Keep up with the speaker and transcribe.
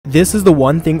This is the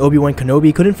one thing Obi Wan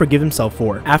Kenobi couldn't forgive himself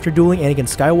for. After dueling Anakin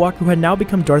Skywalker, who had now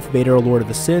become Darth Vader, or Lord of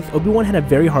the Sith, Obi-Wan had a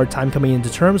very hard time coming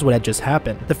into terms with what had just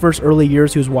happened. The first early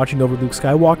years he was watching over Luke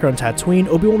Skywalker on Tatooine,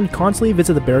 Obi-Wan would constantly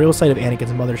visit the burial site of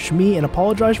Anakin's mother Shmi and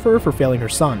apologize for her for failing her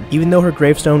son. Even though her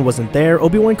gravestone wasn't there,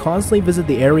 Obi-Wan constantly visited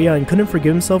the area and couldn't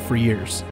forgive himself for years.